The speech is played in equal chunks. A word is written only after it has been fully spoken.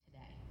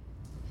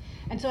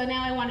And so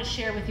now I want to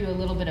share with you a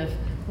little bit of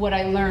what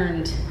I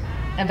learned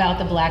about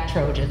the Black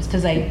Trojans,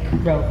 because I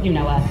wrote, a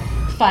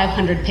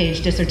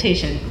 500-page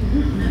dissertation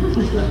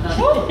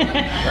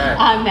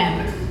on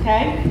them,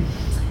 okay?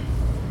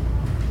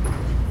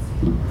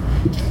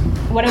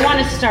 What I want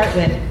to start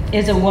with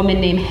is a woman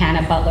named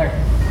Hannah Butler.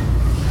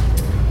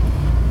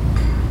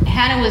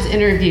 Hannah was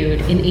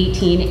interviewed in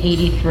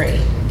 1883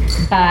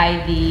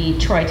 by the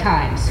Troy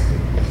Times.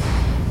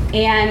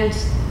 And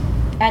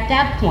at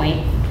that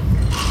point,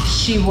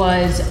 she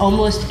was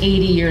almost 80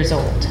 years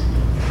old.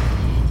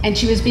 And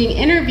she was being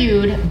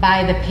interviewed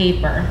by the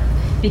paper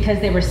because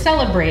they were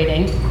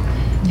celebrating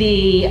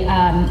the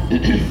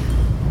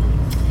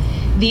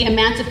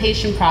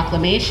Emancipation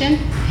Proclamation,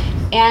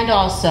 and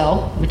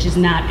also, which is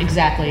not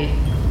exactly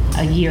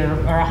a year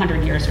or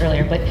 100 years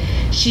earlier, but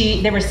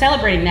they were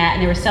celebrating that,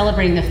 and they were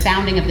celebrating the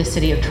founding of the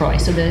city of Troy,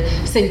 so the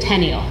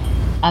centennial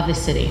of the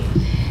city.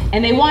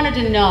 And they wanted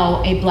to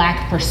know a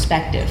Black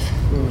perspective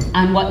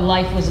on what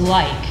life was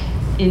like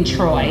in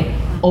Troy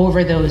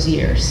over those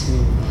years.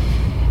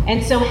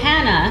 And so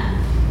Hannah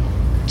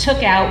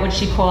took out what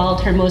she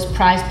called her most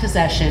prized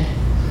possession,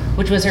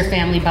 which was her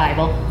family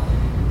Bible.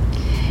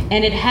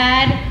 And it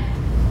had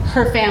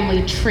her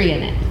family tree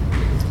in it,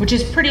 which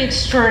is pretty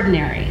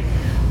extraordinary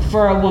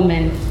for a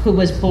woman who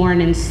was born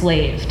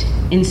enslaved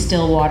in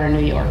Stillwater,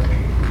 New York.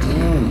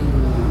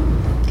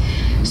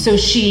 So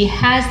she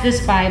has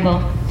this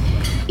Bible.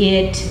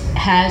 It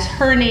has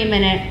her name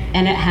in it,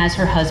 and it has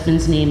her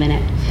husband's name in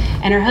it.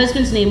 And her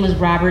husband's name was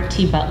Robert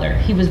T. Butler.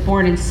 He was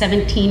born in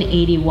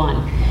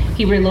 1781.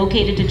 He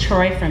relocated to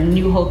Troy from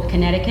New Hope,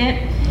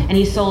 Connecticut, and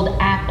he sold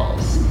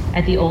apples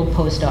at the old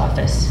post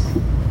office.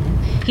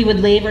 He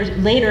would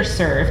later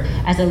serve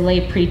as a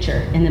lay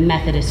preacher in the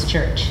Methodist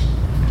Church.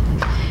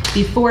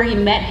 Before he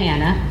met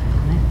Hannah,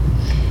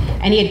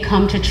 and he had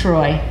come to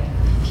Troy,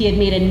 he had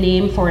made a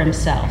name for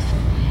himself.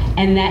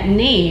 And that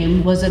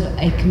name was of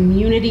a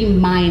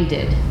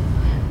community-minded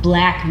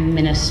Black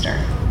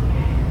minister.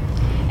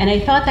 And I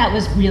thought that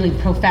was really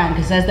profound,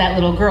 because as that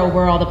little girl,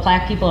 where are all the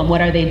Black people and what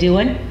are they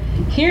doing?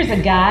 Here's a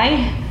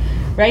guy,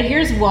 right?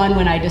 Here's one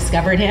when I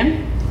discovered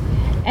him.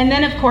 And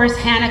then, of course,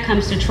 Hannah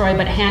comes to Troy,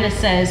 but Hannah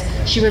says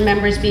she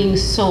remembers being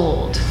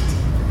sold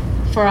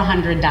for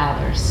 $100.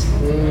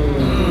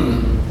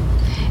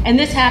 And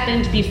this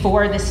happened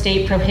before the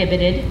state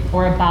prohibited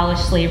or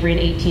abolished slavery in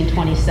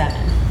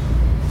 1827.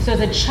 So as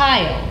a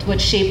child, what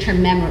shaped her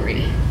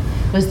memory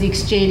was the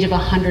exchange of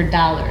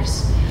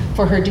 $100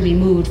 for her to be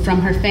moved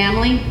from her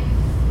family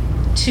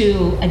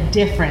to a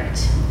different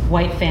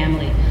white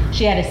family.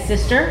 She had a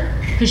sister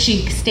who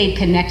she stayed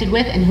connected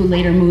with and who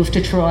later moved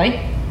to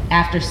Troy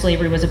after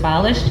slavery was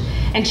abolished.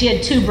 And she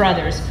had two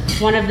brothers.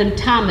 One of them,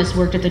 Thomas,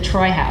 worked at the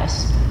Troy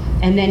House,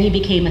 and then he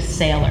became a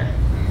sailor.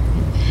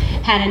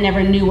 Hannah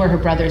never knew where her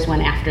brothers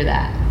went after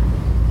that.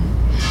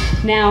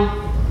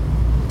 Now,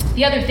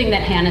 the other thing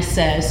that Hannah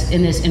says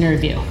in this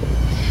interview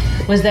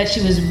was that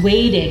she was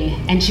waiting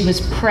and she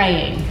was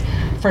praying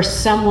for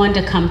someone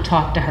to come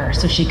talk to her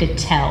so she could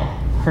tell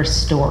her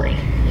story,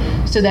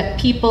 so that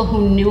people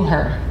who knew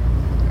her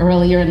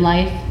earlier in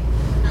life,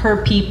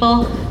 her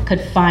people, could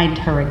find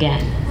her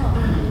again.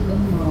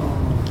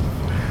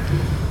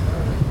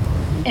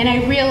 And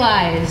I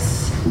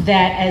realize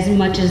that as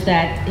much as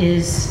that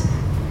is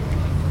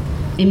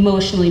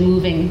emotionally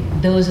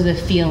moving, those are the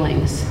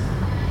feelings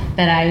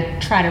that I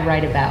try to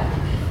write about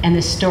and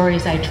the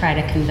stories I try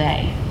to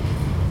convey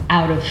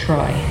out of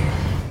Troy.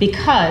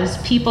 Because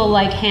people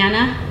like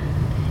Hannah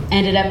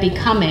ended up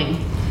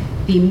becoming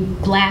the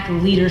Black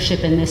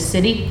leadership in this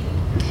city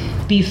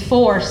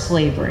before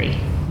slavery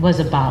was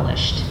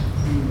abolished.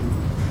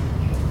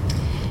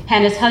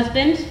 Hannah's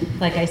husband,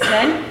 like I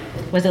said,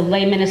 was a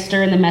lay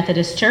minister in the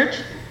Methodist Church.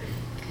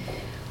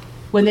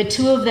 When the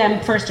two of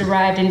them first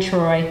arrived in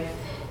Troy,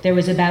 there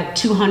was about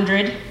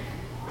 200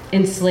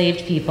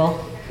 enslaved people.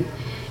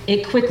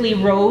 It quickly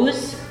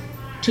rose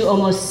to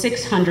almost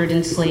 600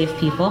 enslaved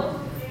people.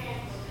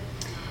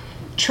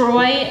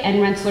 Troy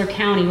and Rensselaer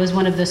County was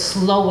one of the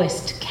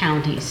slowest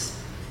counties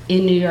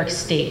in New York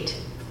State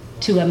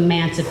to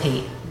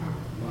emancipate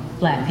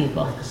Black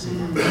people.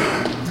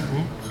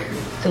 Okay.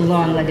 It's a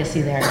long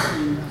legacy there.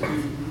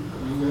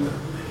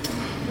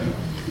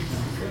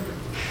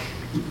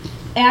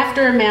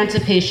 After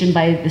emancipation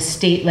by the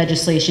state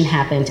legislation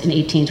happened in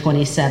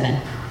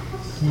 1827,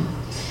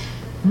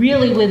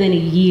 really within a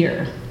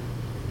year,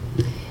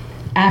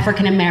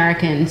 African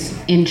Americans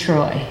in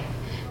Troy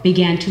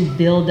began to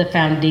build the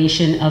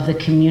foundation of the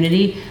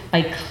community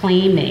by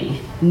claiming,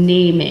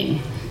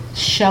 naming,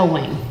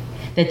 showing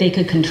that they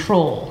could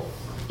control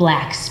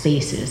Black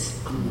spaces.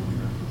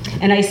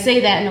 And I say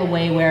that in a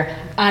way where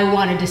I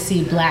wanted to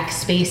see Black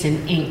space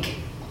in ink,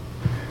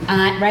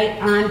 right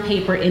on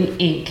paper in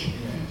ink,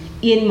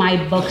 in my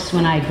books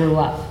when I grew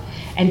up.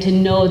 And to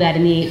know that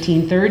in the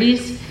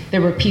 1830s,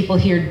 there were people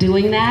here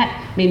doing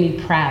that made me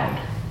proud.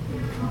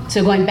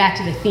 So going back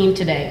to the theme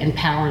today,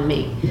 empower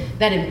me.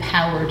 That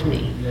empowered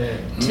me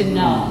to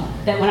know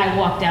that when I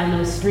walked down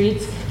those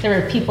streets, there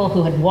were people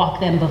who had walked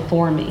them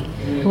before me,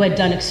 who had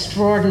done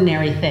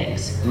extraordinary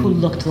things, who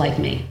looked like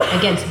me,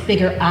 against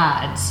bigger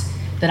odds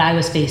that I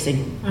was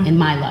facing in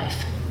my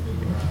life.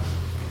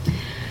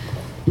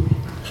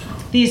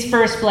 These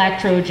first Black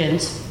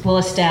Trojans will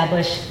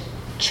establish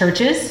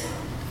churches.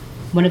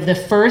 One of the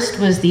first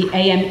was the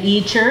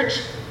AME Church.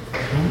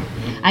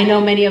 I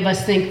know many of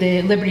us think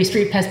the Liberty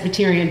Street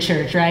Presbyterian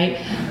Church, right?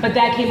 But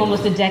that came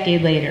almost a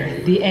decade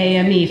later, the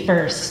AME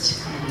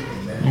first,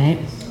 right?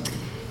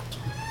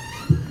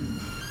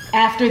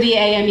 After the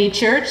AME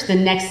Church, the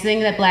next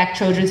thing that Black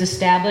Trojans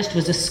established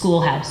was a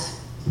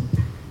schoolhouse.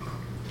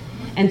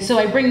 And so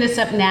I bring this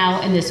up now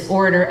in this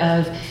order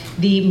of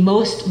the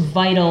most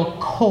vital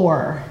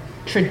core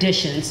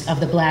traditions of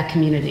the Black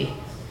community.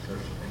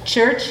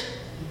 Church,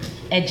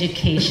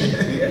 education,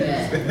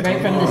 right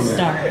from the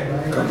start,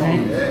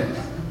 right?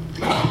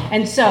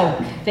 And so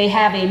they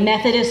have a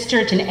Methodist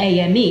church, an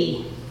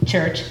AME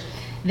church.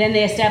 Then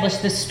they establish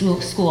the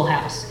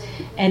schoolhouse.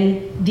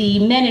 And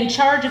the men in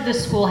charge of the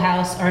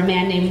schoolhouse are a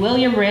man named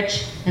William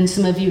Rich, and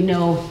some of you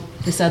know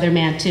this other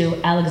man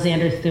too,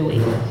 Alexander Thuy.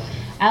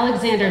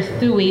 Alexander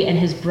Thuy and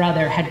his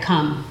brother had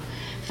come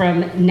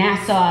from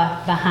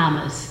Nassau,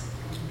 Bahamas,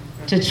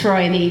 to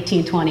Troy in the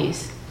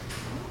 1820s.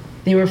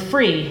 They were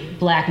free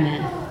Black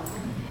men,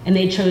 and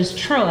they chose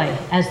Troy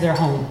as their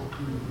home.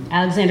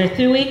 Alexander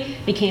Thuy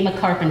became a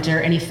carpenter,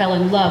 and he fell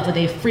in love with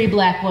a free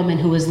Black woman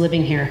who was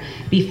living here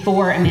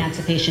before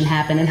emancipation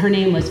happened, and her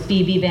name was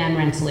Phoebe Van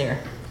Rensselaer.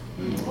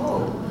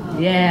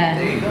 Yeah.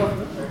 There you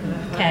go.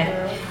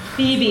 Okay.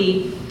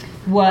 Phoebe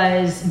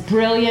was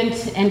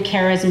brilliant and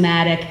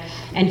charismatic,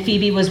 and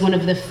Phoebe was one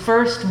of the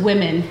first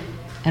women,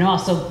 and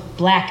also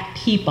Black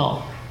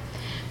people,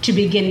 to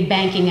begin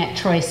banking at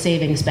Troy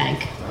Savings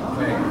Bank.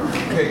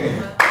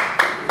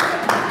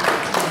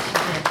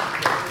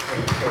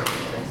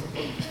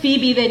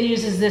 Phoebe then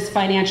uses this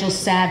financial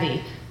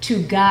savvy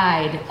to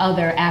guide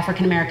other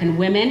African American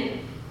women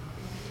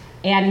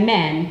and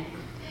men,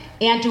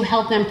 and to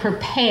help them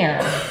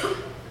prepare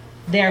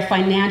their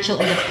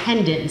financial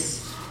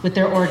independence with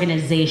their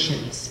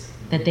organizations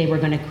that they were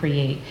going to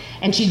create.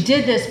 And she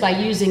did this by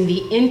using the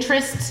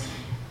interest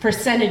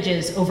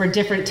percentages over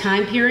different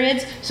time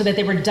periods so that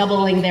they were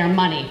doubling their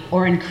money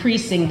or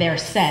increasing their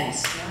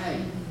cents,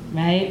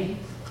 right?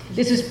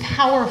 This was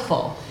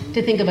powerful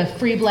to think of a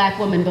free Black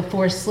woman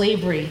before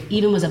slavery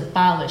even was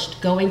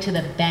abolished, going to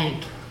the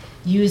bank,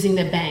 using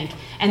the bank,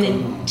 and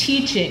then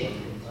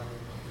teaching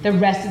the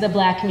rest of the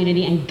Black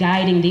community and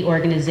guiding the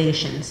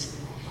organizations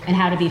and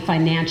how to be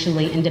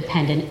financially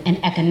independent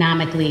and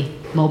economically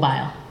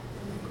mobile.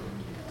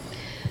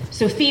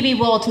 So Phoebe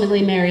will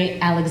ultimately marry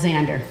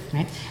Alexander,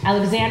 right?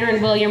 Alexander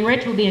and William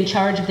Rich will be in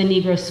charge of the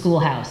Negro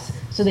schoolhouse,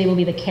 so they will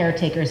be the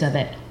caretakers of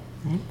it,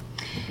 right?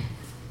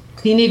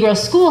 The Negro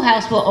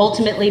schoolhouse will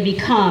ultimately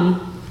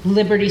become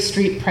Liberty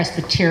Street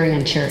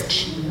Presbyterian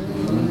Church.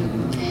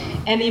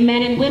 And the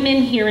men and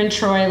women here in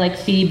Troy, like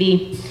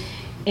Phoebe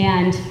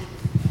and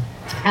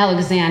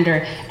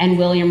Alexander and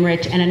William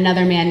Rich and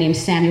another man named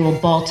Samuel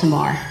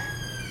Baltimore,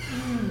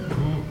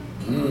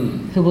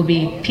 who will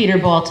be Peter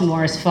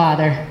Baltimore's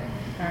father,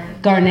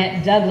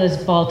 Garnett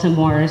Douglas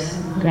Baltimore's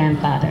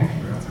grandfather,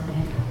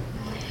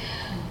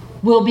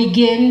 will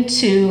begin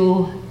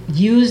to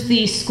use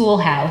the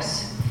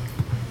schoolhouse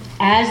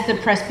as the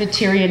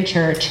Presbyterian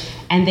church,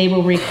 and they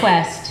will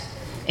request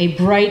a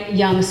bright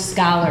young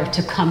scholar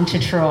to come to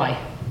Troy.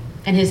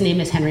 And his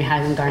name is Henry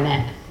Highland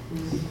Garnett.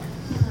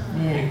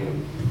 Yeah.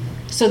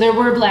 So there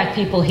were Black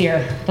people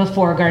here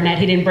before Garnett.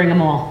 He didn't bring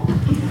them all.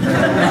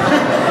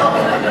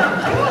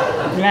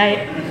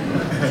 Right?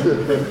 He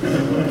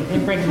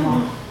didn't bring them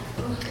all.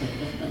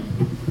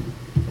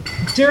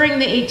 During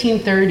the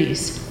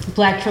 1830s,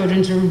 Black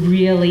Trojans were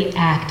really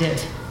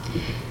active.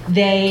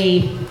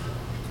 They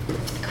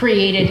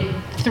created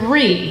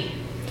 3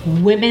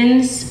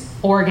 women's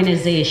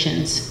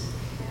organizations.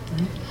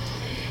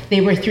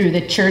 They were through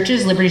the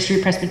churches, Liberty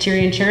Street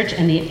Presbyterian Church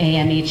and the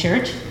AME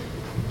Church.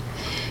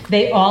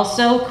 They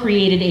also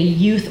created a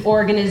youth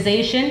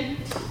organization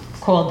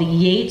called the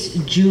Yates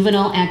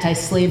Juvenile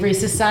Anti-Slavery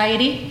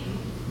Society.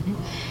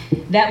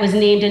 That was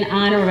named in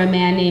honor of a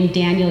man named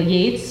Daniel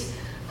Yates,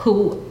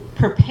 who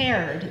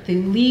prepared the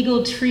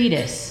legal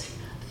treatise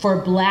for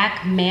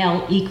Black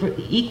male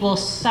equal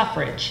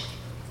suffrage.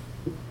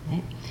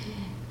 Okay?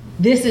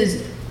 This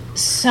is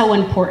so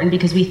important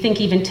because we think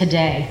even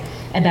today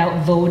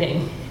about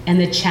voting and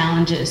the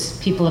challenges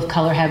people of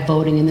color have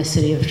voting in the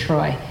city of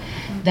Troy.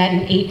 That in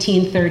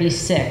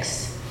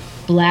 1836,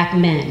 Black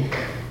men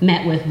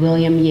met with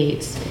William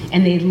Yates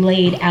and they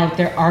laid out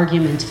their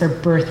arguments for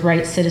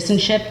birthright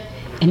citizenship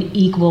and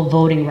equal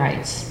voting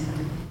rights.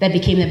 That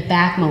became the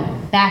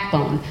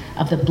backbone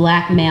of the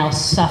Black male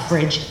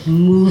suffrage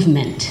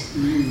movement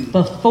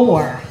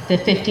before the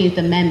 15th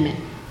Amendment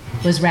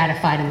was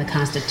ratified in the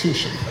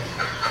Constitution.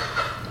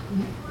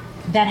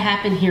 That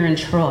happened here in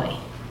Troy,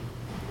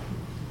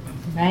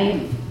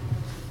 right?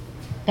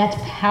 That's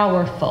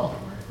powerful.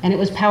 And it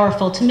was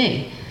powerful to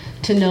me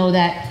to know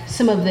that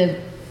some of the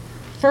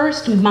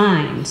first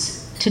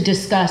minds to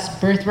discuss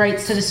birthright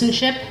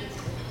citizenship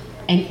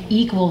and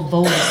equal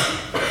voting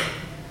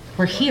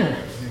were here.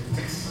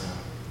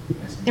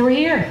 They were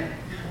here.